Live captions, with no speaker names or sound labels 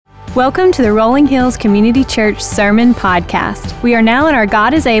Welcome to the Rolling Hills Community Church Sermon Podcast. We are now in our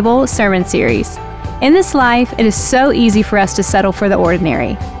God is Able sermon series. In this life, it is so easy for us to settle for the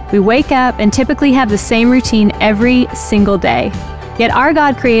ordinary. We wake up and typically have the same routine every single day. Yet our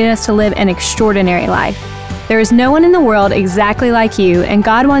God created us to live an extraordinary life. There is no one in the world exactly like you, and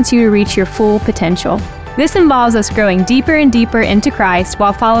God wants you to reach your full potential. This involves us growing deeper and deeper into Christ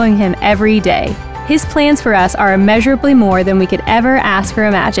while following Him every day. His plans for us are immeasurably more than we could ever ask or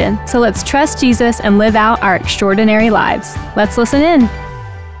imagine. So let's trust Jesus and live out our extraordinary lives. Let's listen in.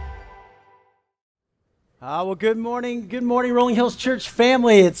 Well, good morning, Rolling Hills Church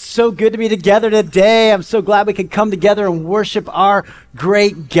family. It's so good to be together today. I'm so glad we could come together and worship our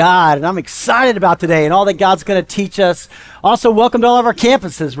great God. And I'm excited about today and all that God's going to teach us. Also, welcome to all of our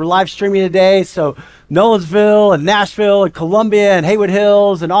campuses. We're live streaming today, so Nolensville and Nashville and Columbia and Haywood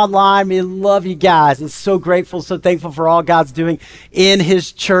Hills and online. We love you guys. I'm so grateful, so thankful for all God's doing in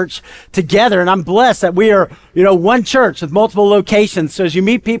His church together. And I'm blessed that we are, one church with multiple locations. So as you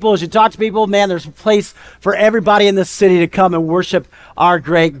meet people, as you talk to people, man, there's a place for everybody in this city to come and worship our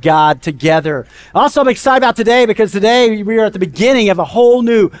great God together. Also, I'm excited about today because today we are at the beginning of a whole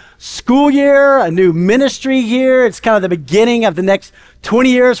new school year, a new ministry year. It's kind of the beginning of the next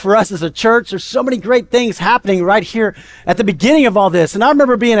 20 years for us as a church. There's so many great things happening right here at the beginning of all this. And I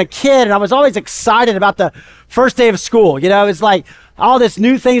remember being a kid and I was always excited about the first day of school. It's like all this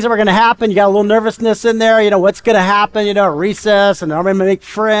new things that were going to happen. You got a little nervousness in there, what's going to happen, at recess, and I'm going to make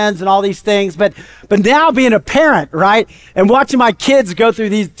friends and all these things. But now being a parent, right, and watching my kids go through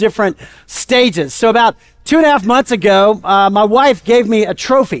these different stages. So about 2.5 months ago, my wife gave me a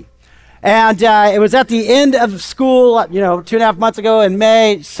trophy. And it was at the end of school, 2.5 months ago in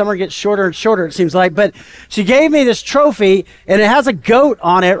May. Summer gets shorter and shorter, it seems like. But she gave me this trophy, and it has a goat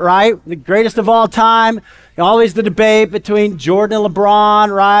on it, right? The greatest of all time. Always the debate between Jordan and LeBron,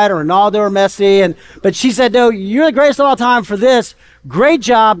 right? Or Ronaldo or Messi. But she said, no, you're the greatest of all time for this. Great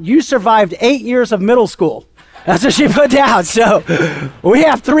job. You survived 8 years of middle school. That's what she put down. So we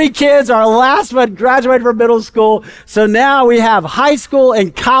have 3 kids. Our last one graduated from middle school. So now we have high school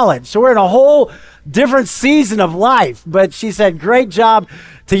and college. So we're in a whole different season of life. But she said, great job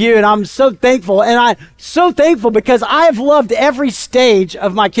to you. And I'm so thankful. And I'm so thankful because I have loved every stage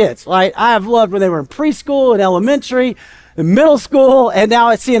of my kids. Like I have loved when they were in preschool and elementary, in middle school, and now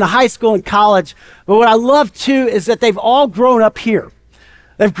I see in high school and college. But what I love too is that they've all grown up here.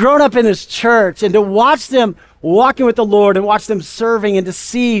 They've grown up in this church, and to watch them walking with the Lord and watch them serving and to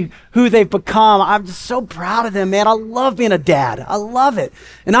see who they've become, I'm just so proud of them, man. I love being a dad. I love it.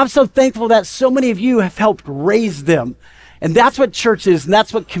 And I'm so thankful that so many of you have helped raise them. And that's what church is, and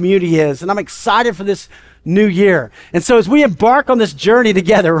that's what community is. And I'm excited for this new year. And so as we embark on this journey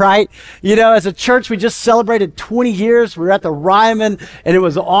together, right? As a church, we just celebrated 20 years. We were at the Ryman, and it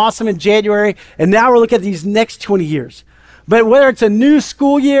was awesome in January. And now we're looking at these next 20 years. But whether it's a new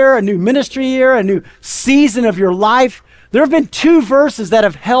school year, a new ministry year, a new season of your life, there have been 2 verses that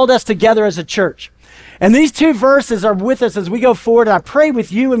have held us together as a church. And these 2 verses are with us as we go forward. And I pray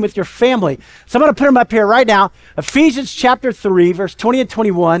with you and with your family. So I'm going to put them up here right now. Ephesians chapter 3, verse 20 and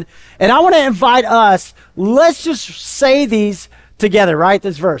 21. And I want to invite us, let's just say these together, right?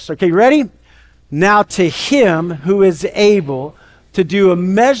 This verse. Okay, you ready? Now to Him who is able to do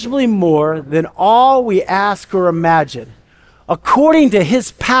immeasurably more than all we ask or imagine, according to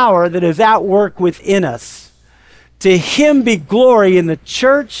His power that is at work within us. To Him be glory in the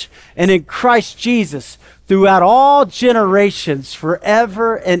church and in Christ Jesus throughout all generations,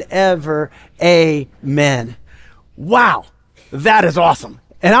 forever and ever. Amen. Wow, that is awesome.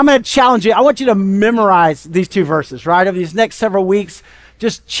 And I'm going to challenge you. I want you to memorize these 2 verses, right? Over these next several weeks,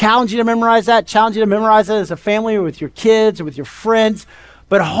 just challenge you to memorize that. Challenge you to memorize it as a family or with your kids or with your friends.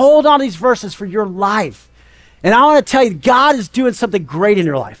 But hold on to these verses for your life. And I want to tell you, God is doing something great in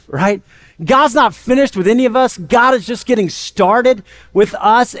your life, right? God's not finished with any of us. God is just getting started with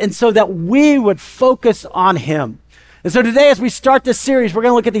us, and so that we would focus on Him. And so today, as we start this series, we're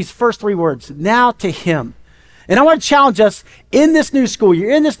going to look at these first 3 words, now to Him. And I want to challenge us in this new school year,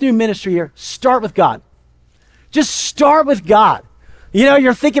 in this new ministry year, start with God. Just start with God.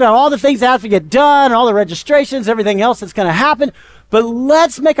 You're thinking about all the things that have to get done, all the registrations, everything else that's going to happen, but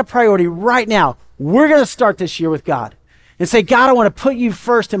let's make a priority right now. We're going to start this year with God and say, God, I want to put you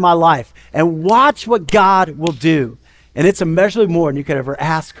first in my life and watch what God will do. And it's immeasurably more than you could ever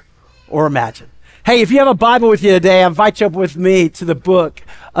ask or imagine. Hey, if you have a Bible with you today, I invite you up with me to the book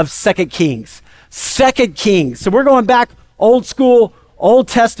of 2 Kings. 2 Kings. So we're going back old school, Old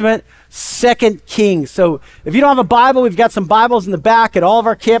Testament, 2 Kings. So if you don't have a Bible, we've got some Bibles in the back at all of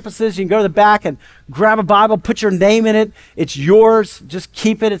our campuses. You can go to the back and grab a Bible, put your name in it. It's yours. Just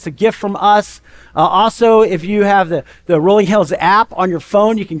keep it. It's a gift from us. Also, if you have the Rolling Hills app on your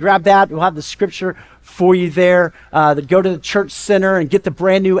phone, you can grab that. We'll have the scripture for you there. Go to the church center and get the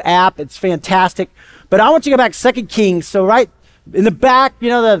brand new app. It's fantastic. But I want you to go back 2 Kings. So right in the back, the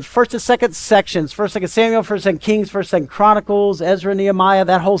 1st and 2nd sections, 1st, 2nd Samuel, 1st, 2nd Kings, 1st, 2nd Chronicles, Ezra, Nehemiah,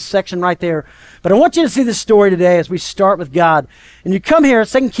 that whole section right there. But I want you to see this story today as we start with God. And you come here,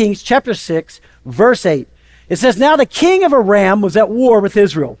 2 Kings chapter 6, verse 8. It says, "Now the king of Aram was at war with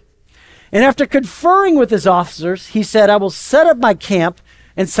Israel. And after conferring with his officers, he said, I will set up my camp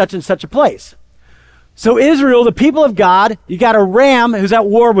in such and such a place." So Israel, the people of God, you got Aram who's at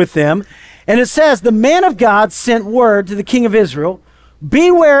war with them. And it says, the man of God sent word to the king of Israel,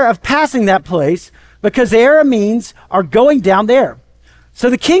 "Beware of passing that place, because the Arameans are going down there." So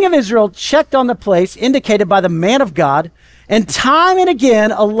the king of Israel checked on the place indicated by the man of God, and time and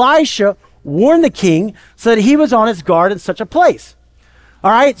again Elisha warned the king so that he was on his guard in such a place.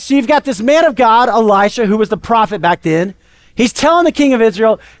 All right, so you've got this man of God, Elisha, who was the prophet back then. He's telling the king of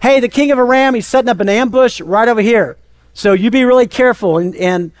Israel, hey, the king of Aram, he's setting up an ambush right over here. So you be really careful.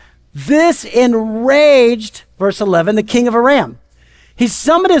 And this enraged, verse 11, the king of Aram. He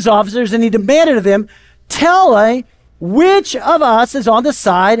summoned his officers and he demanded of them, "Tell me, which of us is on the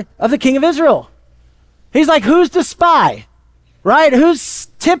side of the king of Israel?" He's like, who's the spy, right? Who's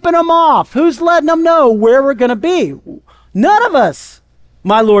tipping them off? Who's letting them know where we're going to be? "None of us,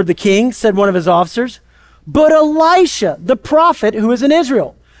 my lord the king," said one of his officers. "But Elisha, the prophet who is in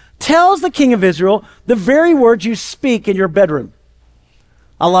Israel, tells the king of Israel the very words you speak in your bedroom."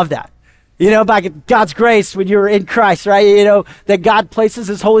 I love that. By God's grace, when you're in Christ, right? That God places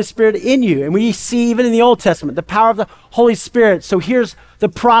his Holy Spirit in you. And we see even in the Old Testament, the power of the Holy Spirit. So here's the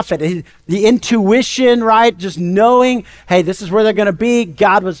prophet, the intuition, right? Just knowing, hey, this is where they're going to be.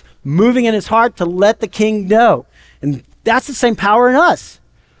 God was moving in his heart to let the king know. And that's the same power in us.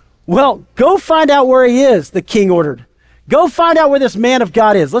 "Well, go find out where he is," the king ordered. "Go find out where this man of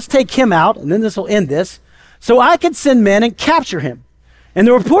God is. Let's take him out," and then this will end this, "so I can send men and capture him." And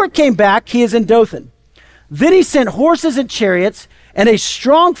the report came back, he is in Dothan. Then he sent horses and chariots and a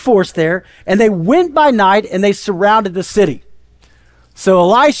strong force there, and they went by night and they surrounded the city. So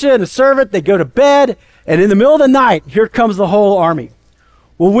Elisha and the servant, they go to bed, and in the middle of the night, here comes the whole army.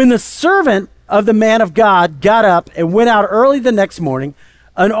 Well, when the servant of the man of God got up and went out early the next morning,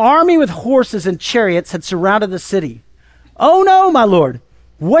 an army with horses and chariots had surrounded the city. "Oh no, my lord,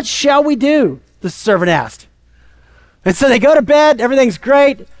 what shall we do?" the servant asked. And so they go to bed, everything's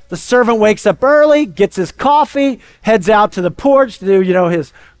great. The servant wakes up early, gets his coffee, heads out to the porch to do,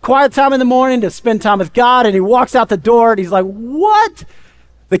 his quiet time in the morning, to spend time with God, and he walks out the door and he's like, what?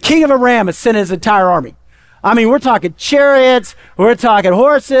 The king of Aram has sent his entire army. I mean, we're talking chariots, we're talking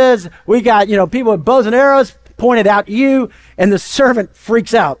horses, we got, people with bows and arrows pointed out at you, and the servant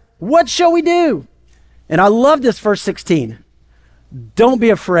freaks out. What shall we do? And I love this verse 16. "Don't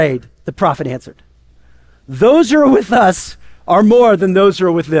be afraid," the prophet answered. "Those who are with us are more than those who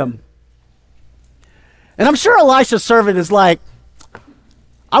are with them." And I'm sure Elisha's servant is like,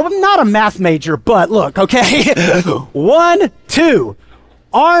 I'm not a math major, but look, okay, 1, 2,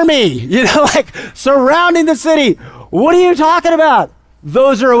 army, surrounding the city. What are you talking about?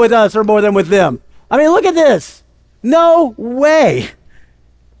 "Those who are with us are more than with them." I mean, look at this. No way.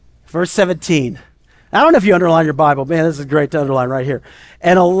 Verse 17. I don't know if you underline your Bible. Man, this is great to underline right here.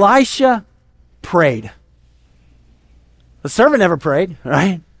 "And Elisha prayed." The servant never prayed,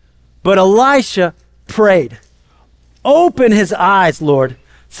 right? But Elisha prayed. "Open his eyes, Lord,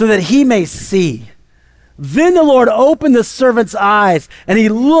 so that he may see." Then the Lord opened the servant's eyes, and he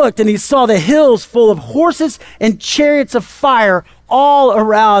looked and he saw the hills full of horses and chariots of fire all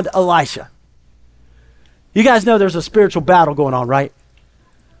around Elisha. You guys know there's a spiritual battle going on, right?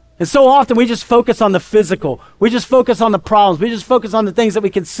 And so often we just focus on the physical. We just focus on the problems. We just focus on the things that we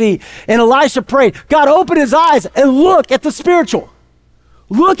can see. And Elisha prayed, God, open his eyes and look at the spiritual.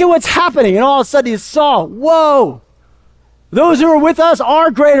 Look at what's happening. And all of a sudden he saw, whoa, those who are with us are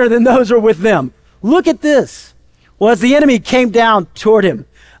greater than those who are with them. Look at this. Well, as the enemy came down toward him,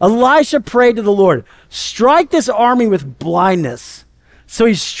 Elisha prayed to the Lord, strike this army with blindness. So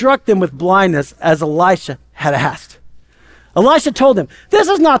he struck them with blindness as Elisha had asked. Elisha told him, this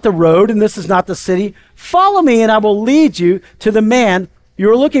is not the road and this is not the city. Follow me and I will lead you to the man you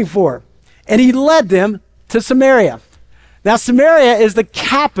are looking for. And he led them to Samaria. Now, Samaria is the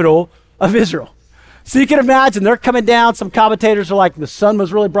capital of Israel. So you can imagine they're coming down. Some commentators are like, the sun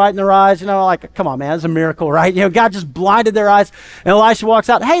was really bright in their eyes. Like, come on, man, it's a miracle, right? God just blinded their eyes. And Elisha walks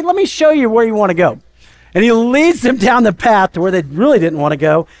out, hey, let me show you where you want to go. And he leads them down the path to where they really didn't want to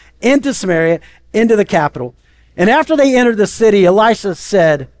go, into Samaria, into the capital. And after they entered the city, Elisha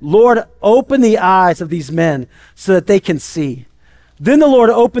said, Lord, open the eyes of these men so that they can see. Then the Lord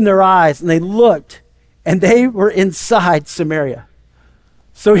opened their eyes, and they looked, and they were inside Samaria.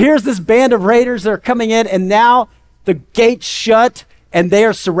 So here's this band of raiders that are coming in, and now the gate's shut, and they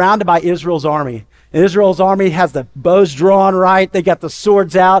are surrounded by Israel's army. And Israel's army has the bows drawn, right? They got the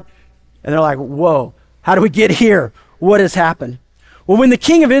swords out, and they're like, whoa, how do we get here? What has happened? Well, when the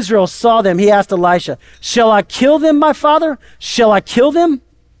king of Israel saw them, he asked Elisha, shall I kill them, my father? Shall I kill them?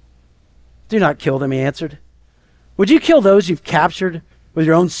 Do not kill them, he answered. Would you kill those you've captured with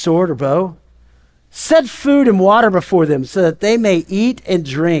your own sword or bow? Set food and water before them so that they may eat and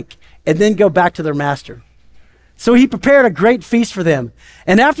drink and then go back to their master. So he prepared a great feast for them.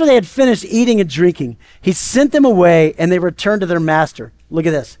 And after they had finished eating and drinking, he sent them away and they returned to their master. Look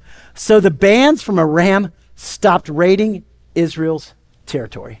at this. So the bands from Aram stopped raiding Israel's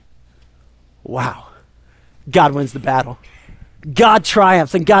territory. Wow. God wins the battle. God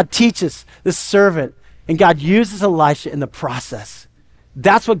triumphs, and God teaches this servant, and God uses Elisha in the process.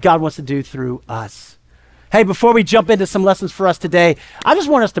 That's what God wants to do through us. Hey, before we jump into some lessons for us today, I just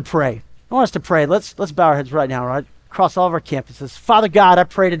want us to pray. I want us to pray. Let's bow our heads right now, right? Across all of our campuses. Father God, I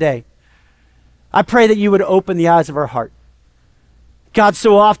pray today. I pray that you would open the eyes of our heart. God,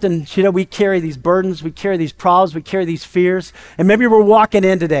 so often, we carry these burdens, we carry these problems, we carry these fears, and maybe we're walking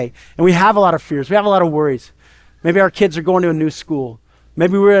in today, and we have a lot of fears, we have a lot of worries. Maybe our kids are going to a new school.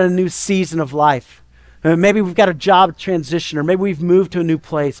 Maybe we're in a new season of life. Maybe we've got a job transition, or maybe we've moved to a new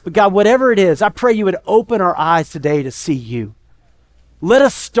place. But God, whatever it is, I pray you would open our eyes today to see you. Let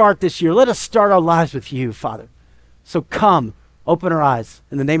us start this year. Let us start our lives with you, Father. So come, open our eyes.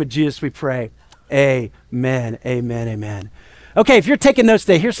 In the name of Jesus we pray. Amen, amen, amen. Okay, if you're taking notes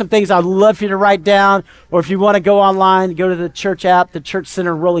today, here's some things I'd love for you to write down. Or if you want to go online, go to the church app, the Church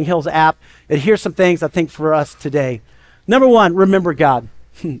Center Rolling Hills app. And here's some things I think for us today. Number one, remember God.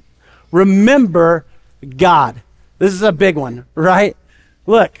 Remember God. This is a big one, right?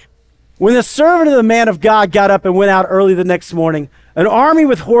 Look, when the servant of the man of God got up and went out early the next morning, an army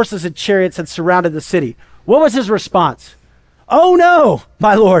with horses and chariots had surrounded the city. What was his response? Oh no,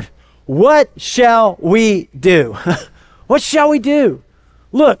 my Lord, what shall we do? What shall we do?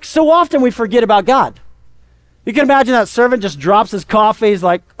 Look, so often we forget about God. You can imagine that servant just drops his coffee. He's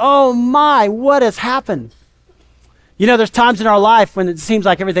like, oh my, what has happened? There's times in our life when it seems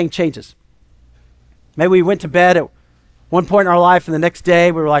like everything changes. Maybe we went to bed at one point in our life, and the next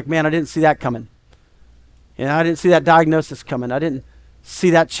day we were like, man, I didn't see that coming. I didn't see that diagnosis coming. I didn't see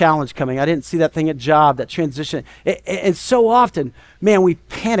that challenge coming. I didn't see that thing at job, that transition. And so often, man, we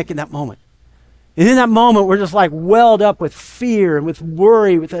panic in that moment. And in that moment, we're just like welled up with fear and with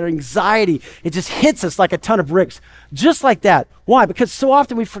worry, with anxiety. It just hits us like a ton of bricks. Just like that. Why? Because so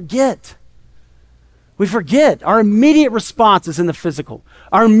often we forget. We forget. Our immediate response is in the physical.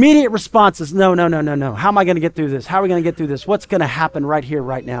 Our immediate response is, no. How am I going to get through this? How are we going to get through this? What's going to happen right here,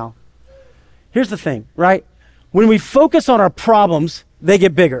 right now? Here's the thing, right? When we focus on our problems, they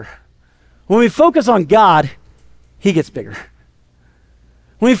get bigger. When we focus on God, he gets bigger.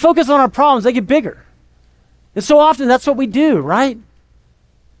 When we focus on our problems, they get bigger. And so often that's what we do, right?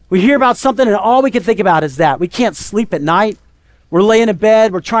 We hear about something and all we can think about is that. We can't sleep at night. We're laying in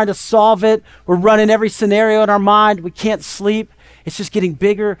bed. We're trying to solve it. We're running every scenario in our mind. We can't sleep. It's just getting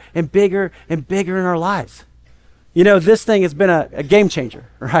bigger and bigger and bigger in our lives. This thing has been a game changer,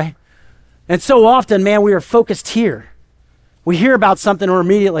 right? And so often, man, we are focused here. We hear about something or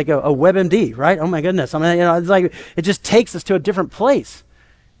immediately go, oh, WebMD, right? Oh my goodness. It's like, it just takes us to a different place.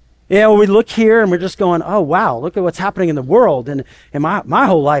 We look here and we're just going, oh wow, look at what's happening in the world. And in my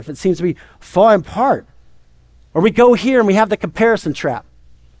whole life, it seems to be falling apart. Or we go here and we have the comparison trap.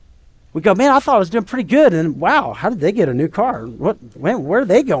 We go, man, I thought I was doing pretty good. And wow, how did they get a new car? Where are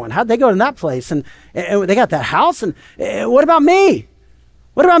they going? How'd they go in that place? And they got that house. And what about me?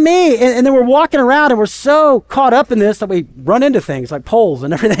 What about me? And then we're walking around and we're so caught up in this that we run into things like poles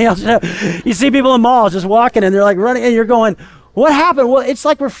and everything else. You see people in malls just walking and they're like running and you're going, what happened? Well, it's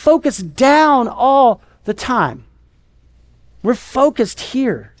like we're focused down all the time. We're focused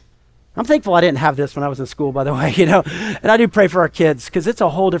here. I'm thankful I didn't have this when I was in school, by the way, and I do pray for our kids because it's a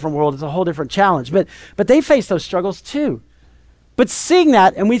whole different world. It's a whole different challenge, but they face those struggles too. But seeing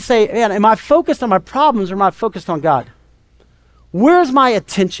that and we say, man, am I focused on my problems or am I focused on God? Where's my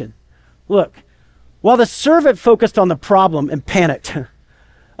attention? Look, while the servant focused on the problem and panicked,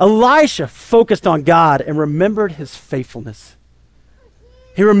 Elisha focused on God and remembered his faithfulness.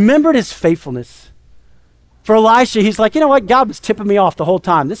 He remembered his faithfulness. For Elisha, he's like, you know what? God was tipping me off the whole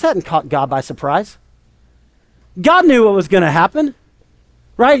time. This hadn't caught God by surprise. God knew what was going to happen,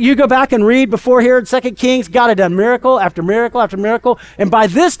 right? You go back and read before here in 2 Kings, God had done miracle after miracle after miracle. And by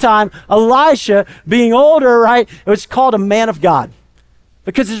this time, Elisha, being older, right, it was called a man of God.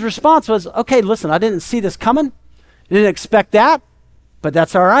 Because his response was, okay, listen, I didn't see this coming. I didn't expect that, but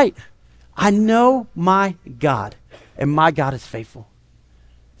that's all right. I know my God, and my God is faithful.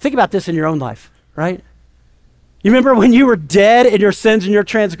 Think about this in your own life, right? You remember when you were dead in your sins and your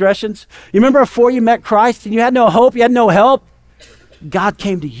transgressions? You remember before you met Christ and you had no hope, you had no help? God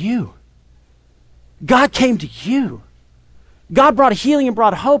came to you. God came to you. God brought healing and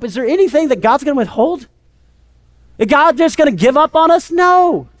brought hope. Is there anything that God's going to withhold? Is God just going to give up on us?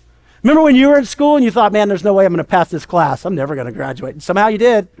 No. Remember when you were in school and you thought, man, there's no way I'm going to pass this class. I'm never going to graduate. And somehow you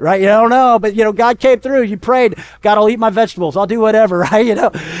did, right? You don't know, but God came through. You prayed, God, I'll eat my vegetables. I'll do whatever, right?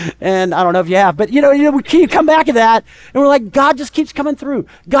 And I don't know if you have, but you come back to that and we're like, God just keeps coming through.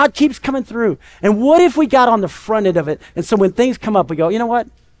 God keeps coming through. And what if we got on the front end of it? And so when things come up, we go, you know what?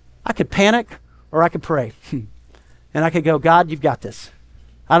 I could panic or I could pray. And I could go, God, you've got this.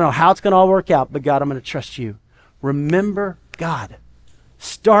 I don't know how it's going to all work out, but God, I'm going to trust you. Remember God.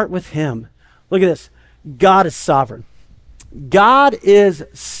 Start with him. Look at this. God is sovereign. God is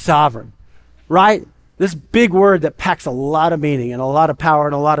sovereign, right? This big word that packs a lot of meaning and a lot of power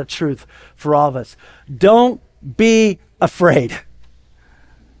and a lot of truth for all of us. Don't be afraid.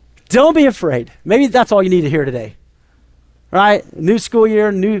 Don't be afraid. Maybe that's all you need to hear today, right? New school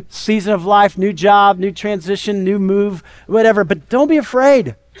year, new season of life, new job, new transition, new move, whatever. But don't be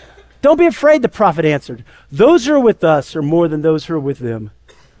afraid. Don't be afraid, the prophet answered. Those who are with us are more than those who are with them.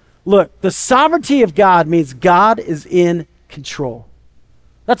 Look, the sovereignty of God means God is in control.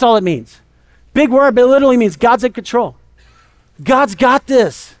 That's all it means. Big word, but it literally means God's in control. God's got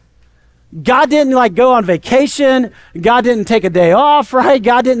this. God didn't go on vacation. God didn't take a day off, right?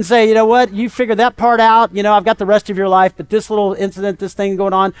 God didn't say, you know what, you figure that part out. I've got the rest of your life, but this little incident, this thing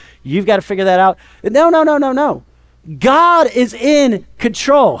going on, you've got to figure that out. No. God is in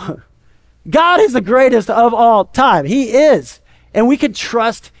control. God is the greatest of all time. He is. And we can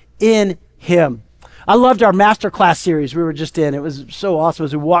trust in him. I loved our masterclass series we were just in. It was so awesome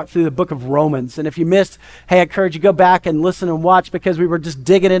as we walked through the book of Romans. And if you missed, hey, I encourage you to go back and listen and watch because we were just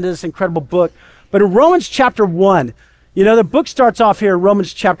digging into this incredible book. But in Romans chapter 1, the book starts off here in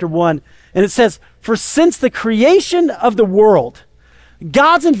Romans chapter 1, and it says, "For since the creation of the world,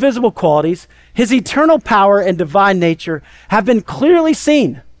 God's invisible qualities, his eternal power and divine nature have been clearly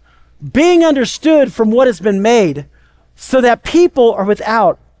seen, being understood from what has been made, so that people are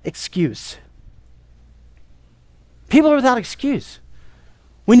without excuse." People are without excuse.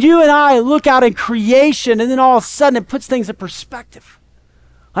 When you and I look out in creation and then all of a sudden it puts things in perspective.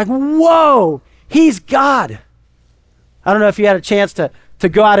 Like, whoa, he's God. I don't know if you had a chance to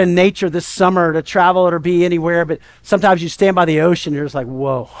go out in nature this summer, to travel or be anywhere, but sometimes you stand by the ocean, you're just like,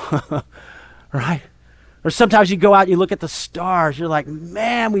 whoa, right? Or sometimes you go out and you look at the stars, you're like,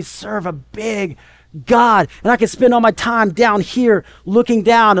 man, we serve a big God. And I can spend all my time down here looking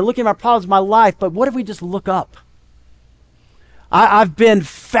down and looking at my problems of my life, but what if we just look up? I've been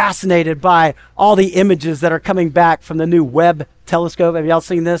fascinated by all the images that are coming back from the new Webb telescope. Have y'all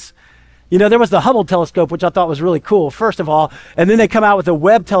seen this? There was the Hubble telescope, which I thought was really cool, first of all, and then they come out with the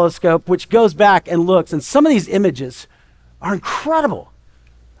Webb telescope, which goes back and looks, and some of these images are incredible.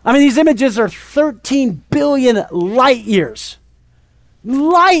 I mean, these images are 13 billion light years.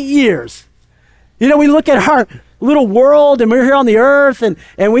 Light years. We look at our little world and we're here on the earth and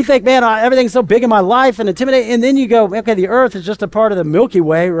we think, man, everything's so big in my life and intimidating. And then you go, okay, the earth is just a part of the Milky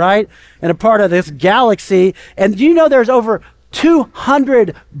Way, right? And a part of this galaxy. And there's over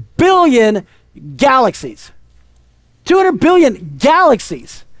 200 billion galaxies. 200 billion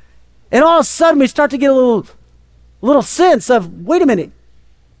galaxies. And all of a sudden we start to get a little sense of, wait a minute,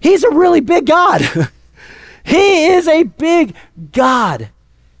 he's a really big God. He is a big God.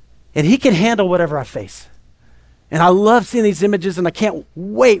 And he can handle whatever I face. And I love seeing these images, and I can't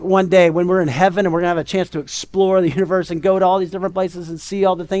wait one day when we're in heaven and we're going to have a chance to explore the universe and go to all these different places and see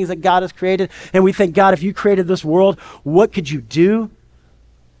all the things that God has created. And we think, God, if you created this world, what could you do?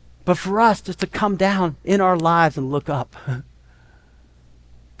 But for us, just to come down in our lives and look up.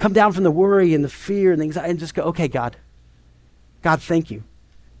 Come down from the worry and the fear and the anxiety and just go, okay, God, thank you.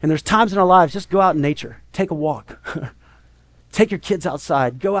 And there's times in our lives, just go out in nature, take a walk. Take your kids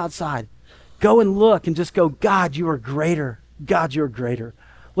outside, go outside. Go and look and just go, God, you are greater. God, you are greater.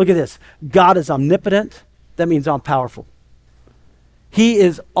 Look at this. God is omnipotent. That means all powerful. He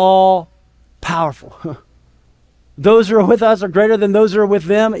is all powerful. Those who are with us are greater than those who are with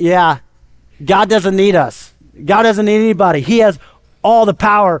them. Yeah, God doesn't need us. God doesn't need anybody. He has all the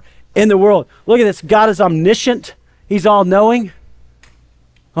power in the world. Look at this. God is omniscient. He's all-knowing.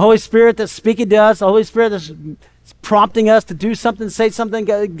 The Holy Spirit that's speaking to us, the Holy Spirit that's prompting us to do something, say something,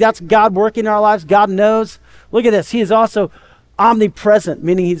 that's God working in our lives. God knows. Look at this. He is also omnipresent,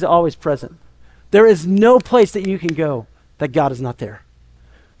 meaning he's always present. There is no place that you can go that God is not there.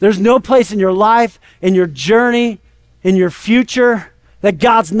 There's no place in your life, in your journey, in your future, that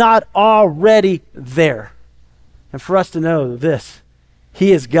God's not already there. And for us to know this,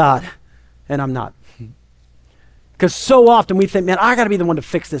 he is God and I'm not. Because so often we think, man, I got to be the one to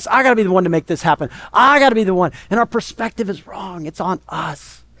fix this. I got to be the one to make this happen. I got to be the one. And our perspective is wrong. It's on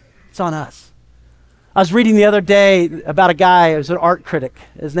us. It's on us. I was reading the other day about a guy who was an art critic.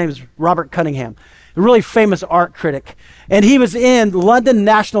 His name is Robert Cunningham, a really famous art critic. And he was in London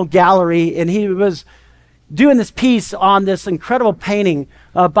National Gallery, and he was doing this piece on this incredible painting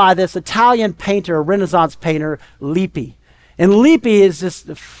by this Italian painter, a Renaissance painter, Lippi. And Lippi is this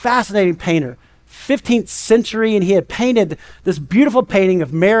fascinating painter, 15th century, and he had painted this beautiful painting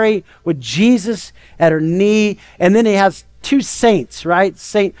of Mary with Jesus at her knee, and then he has two saints, right?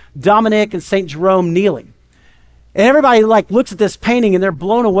 Saint Dominic and Saint Jerome kneeling. And everybody looks at this painting and they're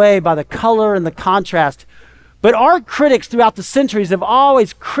blown away by the color and the contrast. But art critics throughout the centuries have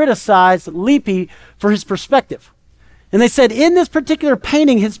always criticized Lippi for his perspective. And they said, in this particular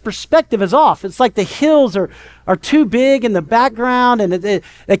painting, his perspective is off. It's like the hills are too big in the background, and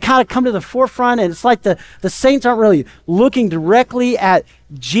they kind of come to the forefront, and it's like the saints aren't really looking directly at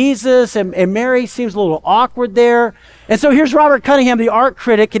Jesus, and Mary seems a little awkward there. And so here's Robert Cunningham, the art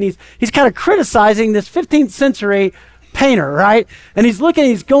critic, and he's kind of criticizing this 15th century painter, right? And he's looking,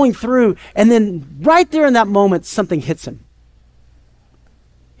 he's going through, and then right there in that moment, something hits him.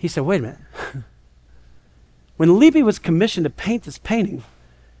 He said, wait a minute. When Lippi was commissioned to paint this painting,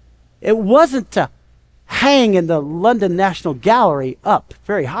 it wasn't to hang in the London National Gallery up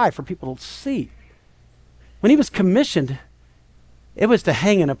very high for people to see. When he was commissioned, it was to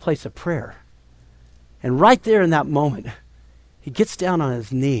hang in a place of prayer. And right there in that moment, he gets down on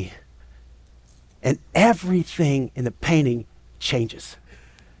his knee, and everything in the painting changes.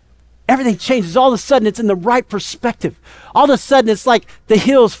 Everything changes. All of a sudden, it's in the right perspective. All of a sudden, it's like the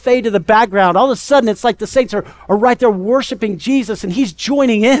hills fade to the background. All of a sudden, it's like the saints are right there worshiping Jesus, and he's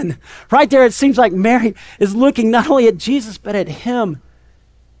joining in. Right there, it seems like Mary is looking not only at Jesus, but at him.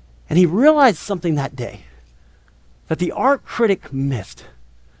 And he realized something that day that the art critic missed.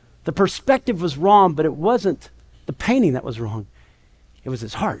 The perspective was wrong, but it wasn't the painting that was wrong. It was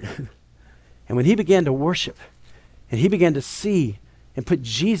his heart. And when he began to worship, and he began to see and put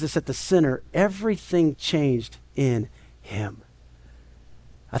Jesus at the center, everything changed in him.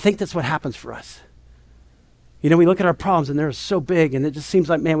 I think that's what happens for us. You know, we look at our problems and they're so big, and it just seems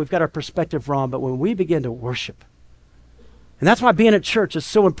like, man, we've got our perspective wrong. But when we begin to worship, and that's why being at church is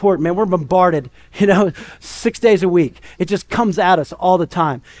so important, man. We're bombarded, 6 days a week. It just comes at us all the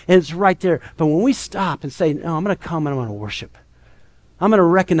time, and it's right there. But when we stop and say, no, I'm going to come and I'm going to worship. I'm going to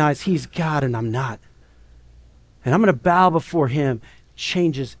recognize he's God and I'm not. And I'm going to bow before him.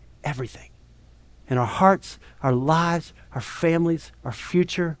 Changes everything in our hearts, our lives, our families, our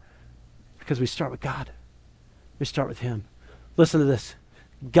future, because we start with God. We start with him. Listen to this.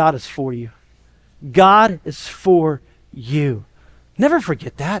 God is for you. God is for you. Never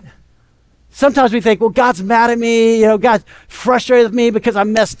forget that. Sometimes we think, well, God's mad at me, God's frustrated with me because I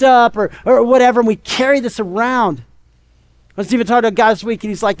messed up or whatever, and we carry this around. I was even talking to a guy this week,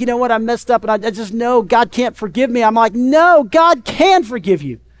 and he's like, you know what, I messed up, and I just know God can't forgive me. I'm like, no, God can forgive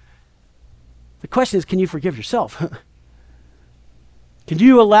you. The question is, can you forgive yourself? Can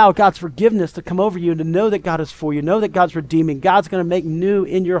you allow God's forgiveness to come over you and to know that God is for you, know that God's redeeming, God's going to make new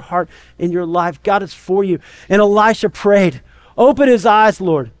in your heart, in your life. God is for you. And Elisha prayed, open his eyes,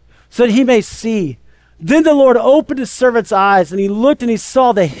 Lord, so that he may see. Then the Lord opened his servant's eyes, and he looked and he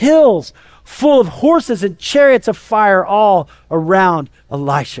saw the hills full of horses and chariots of fire all around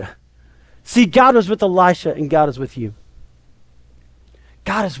Elisha. See, God was with Elisha, and God is with you.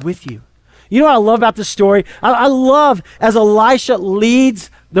 God is with you. You know what I love about this story? I love as Elisha leads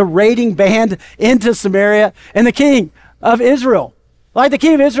the raiding band into Samaria, and the king of Israel, the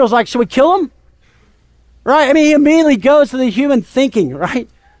king of Israel is like, should we kill him? Right? I mean, he immediately goes to the human thinking, right?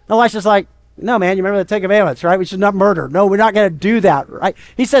 Elisha's like, no, man, you remember the 10 Commandments, right? We should not murder. No, we're not going to do that, right?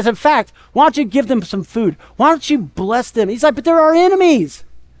 He says, in fact, why don't you give them some food? Why don't you bless them? He's like, but they're our enemies.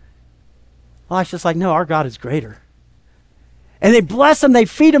 Elisha's like, no, our God is greater. And they bless him, they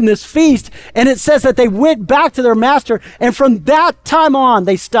feed him this feast, and it says that they went back to their master, and from that time on,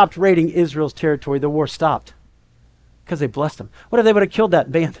 they stopped raiding Israel's territory. The war stopped because they blessed him. What if they would have killed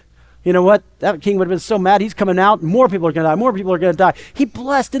that band? You know what? That king would have been so mad. He's coming out. More people are going to die. More people are going to die. He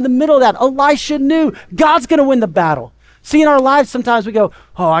blessed in the middle of that. Elisha knew God's going to win the battle. See, in our lives, sometimes we go,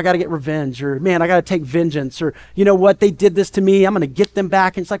 oh, I got to get revenge, or man, I got to take vengeance, or you know what? They did this to me. I'm going to get them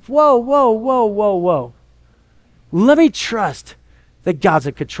back. And it's like, whoa, whoa, whoa, whoa, whoa. Let me trust that God's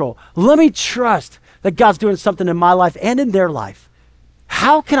in control. Let me trust that God's doing something in my life and in their life.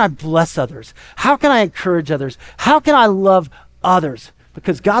 How can I bless others? How can I encourage others? How can I love others?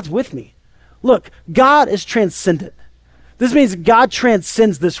 Because God's with me. Look, God is transcendent. This means God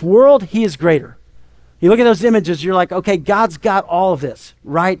transcends this world. He is greater. You look at those images, you're like, okay, God's got all of this,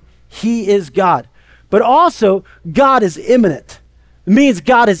 right? He is God. But also, God is immanent. It means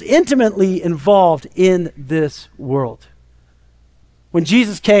God is intimately involved in this world. When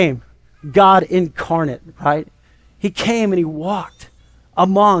Jesus came, God incarnate, right? He came and he walked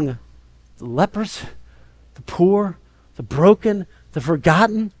among the lepers, the poor, the broken, the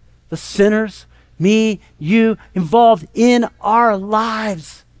forgotten, the sinners, me, you, involved in our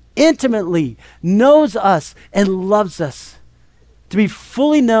lives intimately, knows us and loves us. To be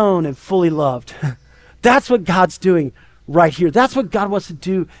fully known and fully loved. That's what God's doing right here. That's what God wants to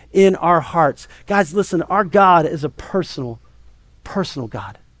do in our hearts. Guys, listen, our God is a personal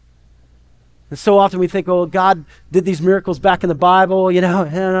God. And so often we think, oh, God did these miracles back in the Bible,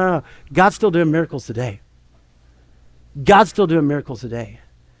 No. God's still doing miracles today. God's still doing miracles today.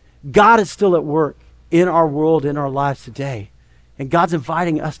 God is still at work in our world, in our lives today. And God's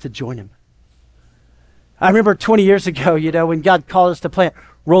inviting us to join him. I remember 20 years ago, when God called us to plant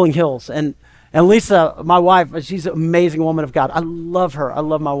Rolling Hills. And Lisa, my wife, she's an amazing woman of God. I love her. I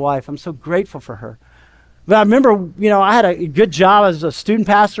love my wife. I'm so grateful for her. But I remember, I had a good job as a student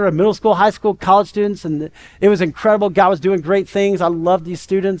pastor of middle school, high school, college students, and it was incredible. God was doing great things. I love these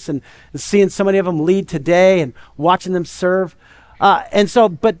students and seeing so many of them lead today and watching them serve.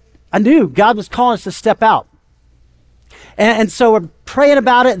 But I knew God was calling us to step out. And so we're praying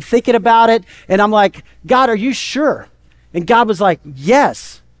about it and thinking about it. And I'm like, God, are you sure? And God was like,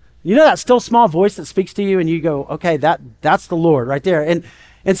 yes. You know that still small voice that speaks to you and you go, okay, that's the Lord right there.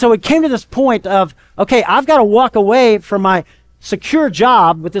 And so it came to this point of, okay, I've got to walk away from my secure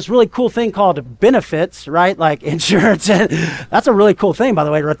job with this really cool thing called benefits, right? Like insurance. And that's a really cool thing, by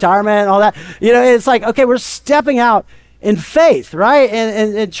the way, retirement and all that. It's like, okay, we're stepping out in faith, right?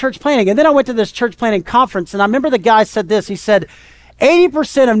 And church planting. And then I went to this church planting conference, and I remember the guy said this. He said,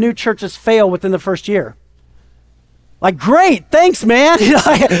 80% of new churches fail within the first year. Like, great, thanks, man.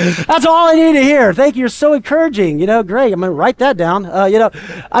 That's all I need to hear. Thank you, you're so encouraging. Great, I'm going to write that down.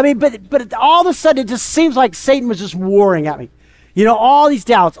 But all of a sudden, it just seems like Satan was just warring at me. All these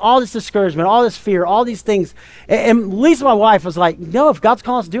doubts, all this discouragement, all this fear, all these things. And Lisa, my wife, was like, no, if God's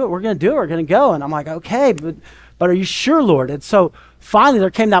calling us to do it, we're going to do it. We're going to go. And I'm like, okay, but are you sure, Lord? And so finally there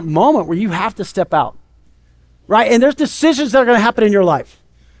came that moment where you have to step out, right? And there's decisions that are going to happen in your life.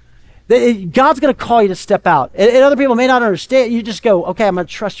 God's going to call you to step out. And other people may not understand. You just go, okay, I'm going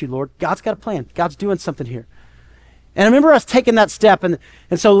to trust you, Lord. God's got a plan. God's doing something here. And I remember us taking that step. And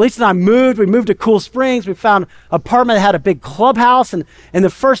so Lisa and I moved. We moved to Cool Springs. We found an apartment that had a big clubhouse. And the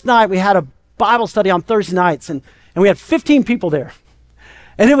first night we had a Bible study on Thursday nights. And we had 15 people there.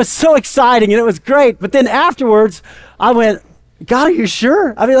 And it was so exciting and it was great. But then afterwards, I went, God, are you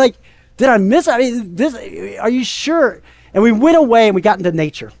sure? Did I miss it? Are you sure? And we went away and we got into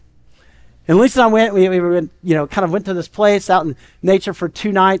nature. And Lisa and I went, we went, kind of went to this place out in nature for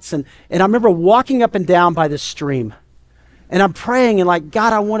 2 nights. And I remember walking up and down by this stream. And I'm praying and like,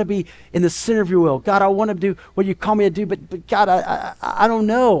 God, I want to be in the center of your will. God, I want to do what you call me to do. But God, I don't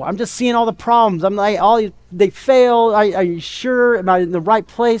know. I'm just seeing all the problems. I'm like, they fail. Are you sure? Am I in the right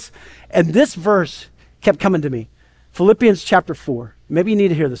place? And this verse kept coming to me. Philippians chapter 4. Maybe you need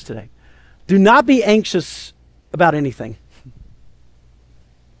to hear this today. Do not be anxious about anything.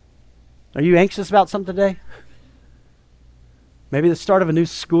 Are you anxious about something today? Maybe the start of a new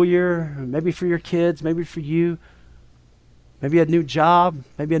school year, maybe for your kids, maybe for you. Maybe a new job,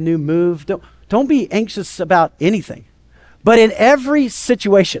 maybe a new move. Don't be anxious about anything. But in every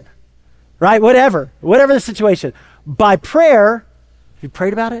situation, right? Whatever the situation, by prayer, have you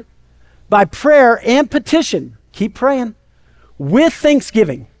prayed about it? By prayer and petition, keep praying. With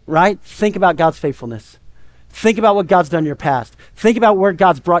thanksgiving, right? Think about God's faithfulness. Think about what God's done in your past. Think about where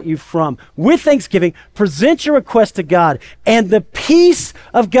God's brought you from. With thanksgiving, present your request to God, and the peace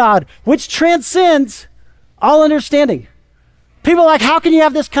of God, which transcends all understanding. People are like, how can you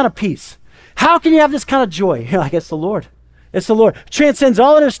have this kind of peace? How can you have this kind of joy? You're like, it's the Lord. It's the Lord. Transcends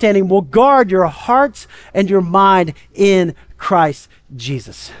all understanding, will guard your hearts and your mind in Christ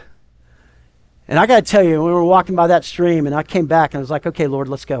Jesus. And I got to tell you, when we were walking by that stream and I came back and I was like, okay, Lord,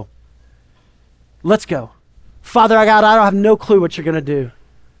 let's go. Let's go. Father, I don't have no clue what you're going to do.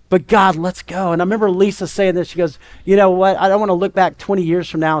 But God, let's go. And I remember Lisa saying this. She goes, you know what? I don't want to look back 20 years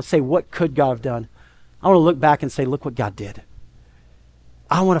from now and say, what could God have done? I want to look back and say, look what God did.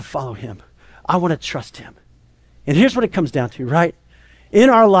 I want to follow him. I want to trust him. And here's what it comes down to, right? In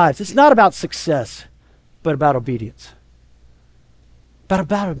our lives, it's not about success, but about obedience.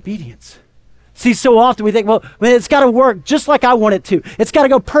 About obedience. See, so often we think, well, man, it's got to work just like I want it to. It's got to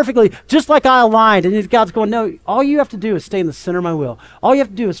go perfectly, just like I aligned. And God's going, no, all you have to do is stay in the center of my will. All you have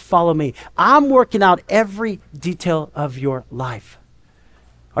to do is follow me. I'm working out every detail of your life.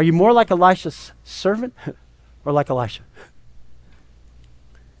 Are you more like Elisha's servant or like Elisha?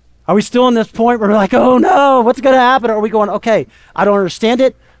 Are we still in this point where we're like, oh no, what's going to happen? Or are we going, okay, I don't understand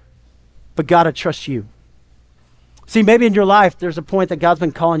it, but God, I trust you. See, maybe in your life, there's a point that God's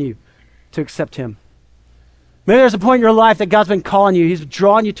been calling you to accept him. Maybe there's a point in your life that God's been calling you. He's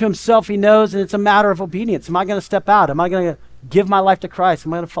drawing you to himself. He knows, and it's a matter of obedience. Am I going to step out? Am I going to give my life to Christ?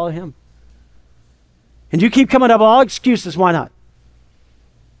 Am I going to follow him? And you keep coming up with all excuses. Why not?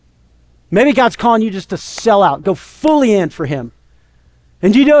 Maybe God's calling you just to sell out, go fully in for him.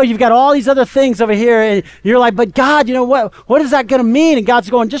 And you know, you've got all these other things over here, and you're like, but God, you know what is that going to mean? And God's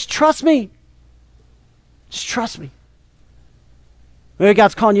going, just trust me. Just trust me. Maybe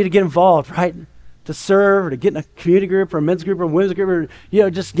God's calling you to get involved, right? To serve, or to get in a community group, or a men's group, or a women's group, or, you know,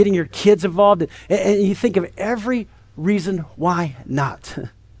 just getting your kids involved. And you think of every reason why not.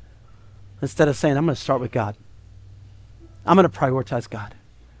 Instead of saying, I'm going to start with God. I'm going to prioritize God.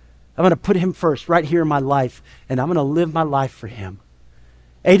 I'm going to put him first right here in my life, and I'm going to live my life for him.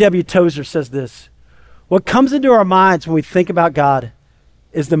 A.W. Tozer says this: what comes into our minds when we think about God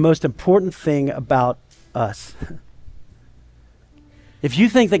is the most important thing about us. If you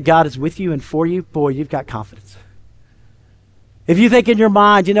think that God is with you and for you, boy, you've got confidence. If you think in your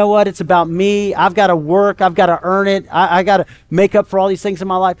mind, you know what, it's about me, I've got to work, I've got to earn it, I got to make up for all these things in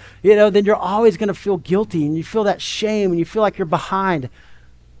my life, you know, then you're always going to feel guilty, and you feel that shame, and you feel like you're behind.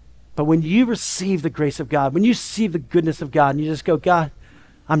 But when you receive the grace of God, when you see the goodness of God, and you just go, God,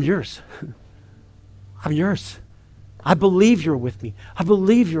 I'm yours. I'm yours. I believe you're with me. I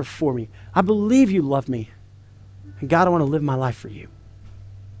believe you're for me. I believe you love me. And God, I want to live my life for you.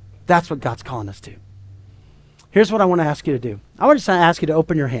 That's what God's calling us to. Here's what I want to ask you to do. I want to ask you to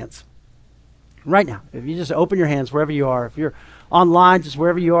open your hands. Right now, if you just open your hands wherever you are. If you're online, just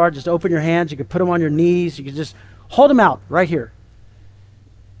wherever you are, just open your hands. You can put them on your knees. You can just hold them out right here.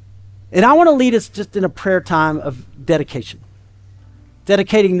 And I want to lead us just in a prayer time of dedication.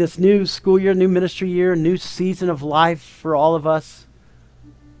 Dedicating this new school year, new ministry year, new season of life for all of us.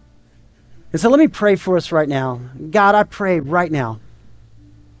 And so let me pray for us right now. God, I pray right now.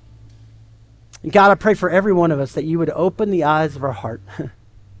 And God, I pray for every one of us that you would open the eyes of our heart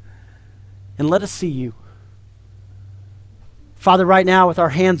and let us see you. Father, right now with our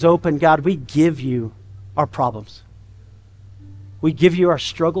hands open, God, we give you our problems. We give you our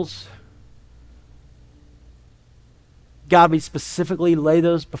struggles. God, we specifically lay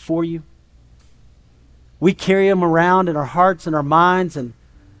those before you. We carry them around in our hearts and our minds, and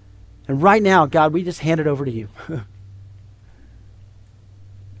right now, God, we just hand it over to you.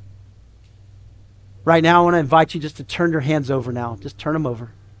 Right now, I want to invite you just to turn your hands over now. Just turn them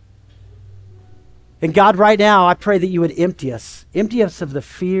over. And God, right now, I pray that you would empty us. Empty us of the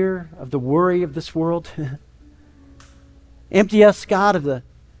fear, of the worry of this world. Empty us, God, of the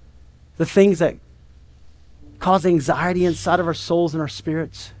things that cause anxiety inside of our souls and our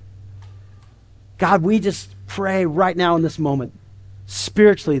spirits. God, we just pray right now in this moment,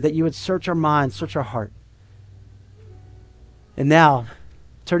 spiritually, that you would search our minds, search our heart. And now,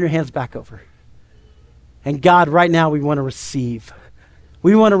 turn your hands back over. And God, right now we want to receive.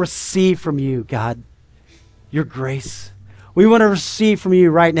 We want to receive from you, God, your grace. We want to receive from you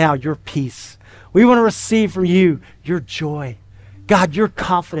right now your peace. We want to receive from you your joy. God, your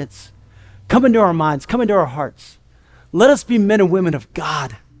confidence. Come into our minds, come into our hearts. Let us be men and women of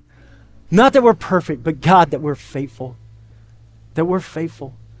God. Not that we're perfect, but God, that we're faithful. That we're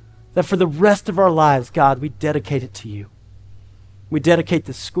faithful. That for the rest of our lives, God, we dedicate it to you. We dedicate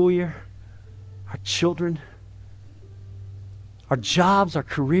the school year, our children, our jobs, our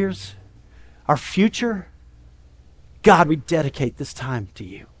careers, our future. God, we dedicate this time to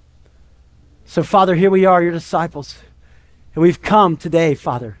you. So, Father, here we are, your disciples. And we've come today,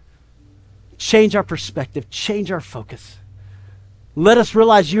 Father. Change our perspective, change our focus. Let us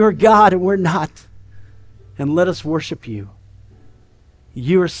realize you are God and we're not. And let us worship you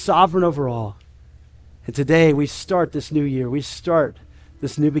You are sovereign over all. And today we start this new year. We start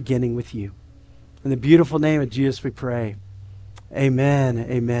this new beginning with you. In the beautiful name of Jesus we pray. Amen,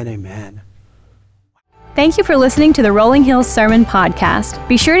 amen, amen. Thank you for listening to the Rolling Hills Sermon Podcast.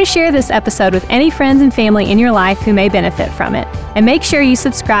 Be sure to share this episode with any friends and family in your life who may benefit from it. And make sure you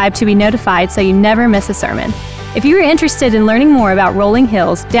subscribe to be notified so you never miss a sermon. If you are interested in learning more about Rolling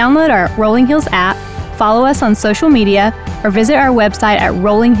Hills, download our Rolling Hills app, follow us on social media, or visit our website at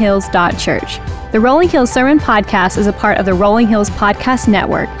rollinghills.church. The Rolling Hills Sermon Podcast is a part of the Rolling Hills Podcast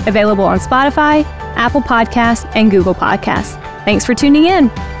Network, available on Spotify, Apple Podcasts, and Google Podcasts. Thanks for tuning in.